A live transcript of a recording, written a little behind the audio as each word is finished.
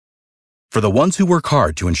For the ones who work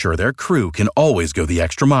hard to ensure their crew can always go the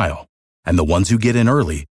extra mile, and the ones who get in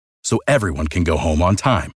early so everyone can go home on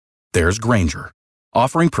time, there's Grainger,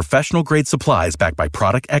 offering professional-grade supplies backed by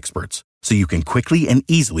product experts so you can quickly and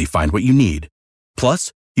easily find what you need.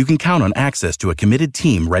 Plus, you can count on access to a committed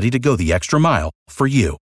team ready to go the extra mile for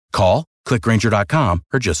you. Call, click Grainger.com,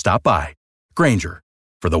 or just stop by. Grainger,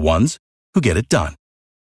 for the ones who get it done.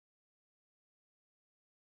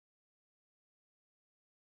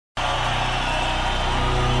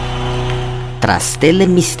 Tra stelle e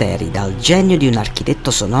misteri, dal genio di un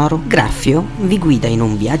architetto sonoro, Graffio vi guida in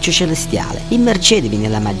un viaggio celestiale. Immergetevi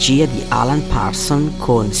nella magia di Alan Parsons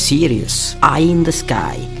con Sirius, Eye in the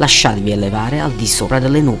Sky. Lasciatevi elevare al di sopra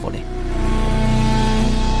delle nuvole.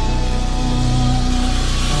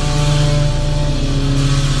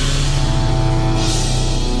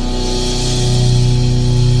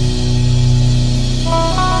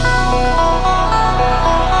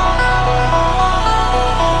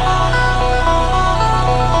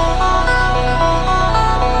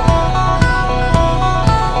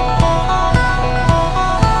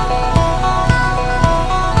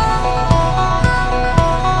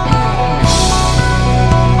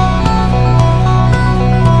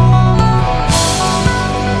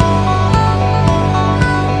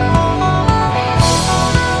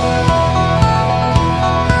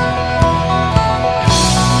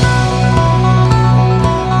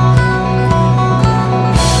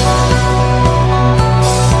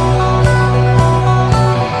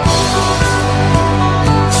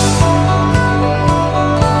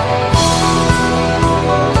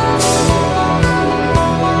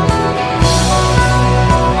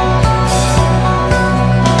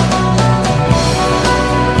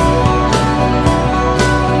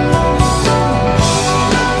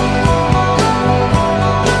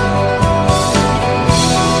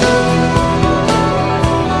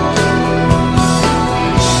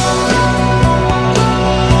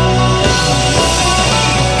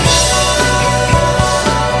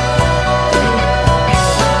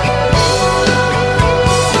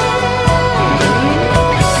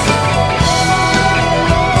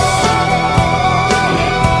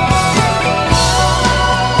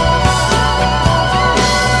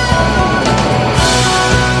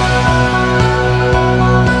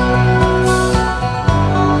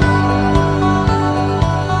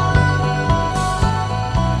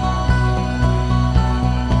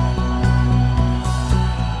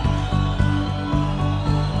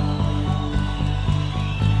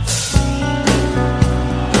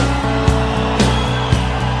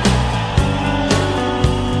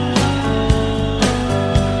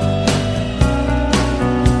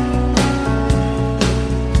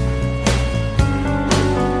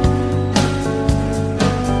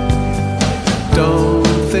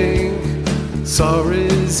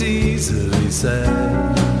 Sorry's easily said.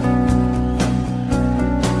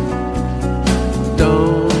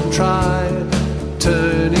 Don't try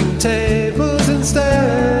turning tables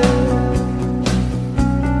instead.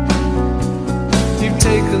 You've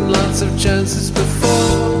taken lots of chances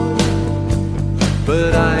before,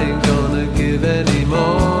 but I ain't gonna give any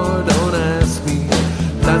more. Don't ask me,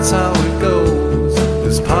 that's how it goes.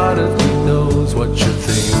 'Cause part of me knows what you're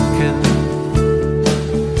thinking.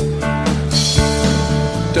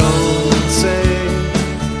 Don't say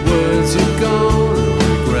words you're gonna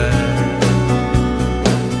regret.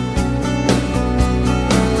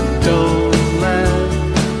 Don't let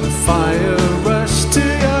the fire rush to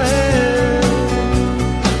your head.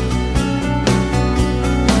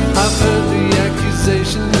 I've heard the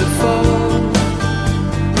accusation before,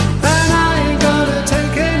 and I ain't gonna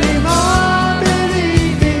take any more.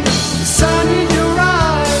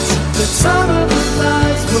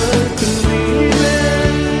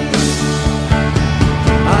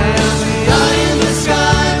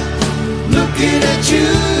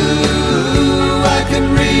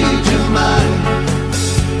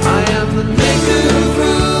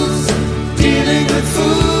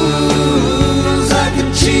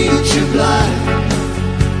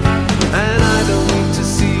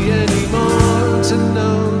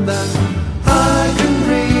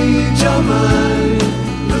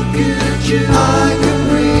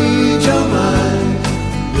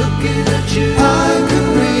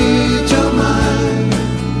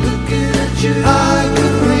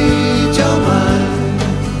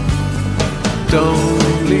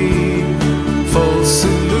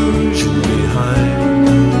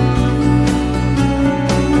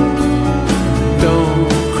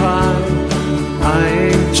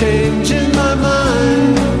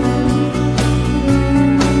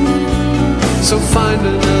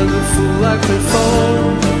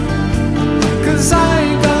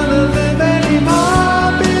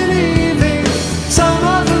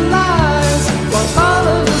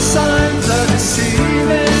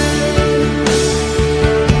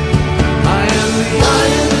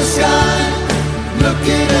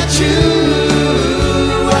 you,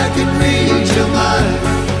 I can read your mind.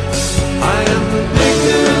 I am the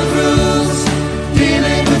maker of rules,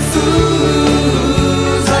 dealing with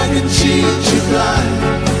fools. I can cheat you blind,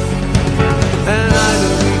 and I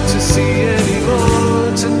don't need to see anymore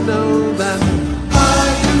to know that I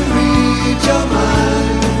can read your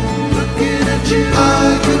mind. Looking at you,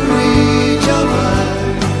 I can read your mind.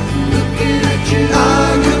 Looking at you, I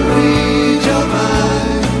can read your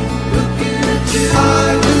mind. Looking at you, I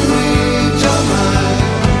can read your mind.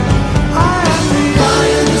 I am the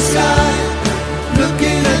eye in the sky.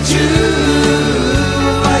 Looking at you,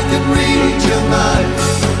 I can read your mind.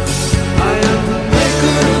 I am the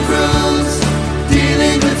maker of rules,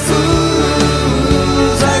 dealing with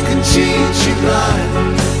fools. I can cheat you blind,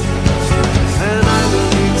 and I don't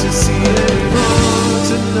need to see anymore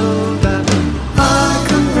to know that I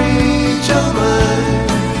can read your mind.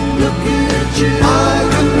 Looking at you, I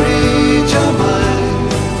can read your mind.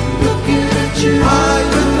 Looking at you, I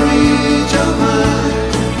can read your mind.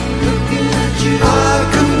 Looking at you, I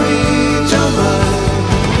can read your mind.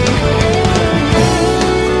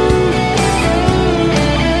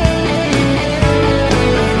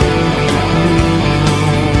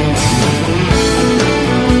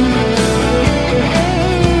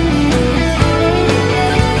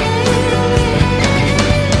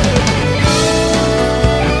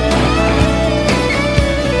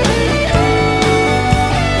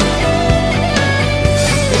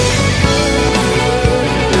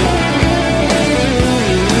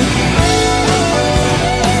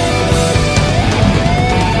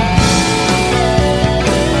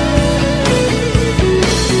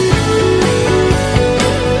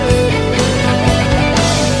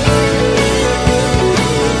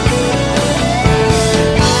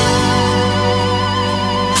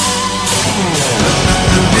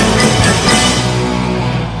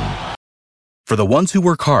 For the ones who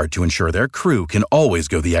work hard to ensure their crew can always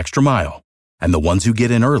go the extra mile, and the ones who get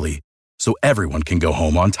in early so everyone can go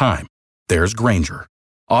home on time, there's Grainger,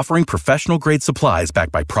 offering professional-grade supplies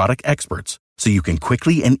backed by product experts so you can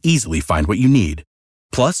quickly and easily find what you need.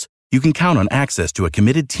 Plus, you can count on access to a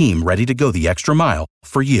committed team ready to go the extra mile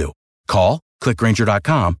for you. Call, click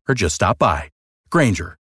Grainger.com, or just stop by.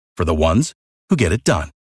 Grainger, for the ones who get it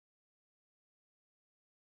done.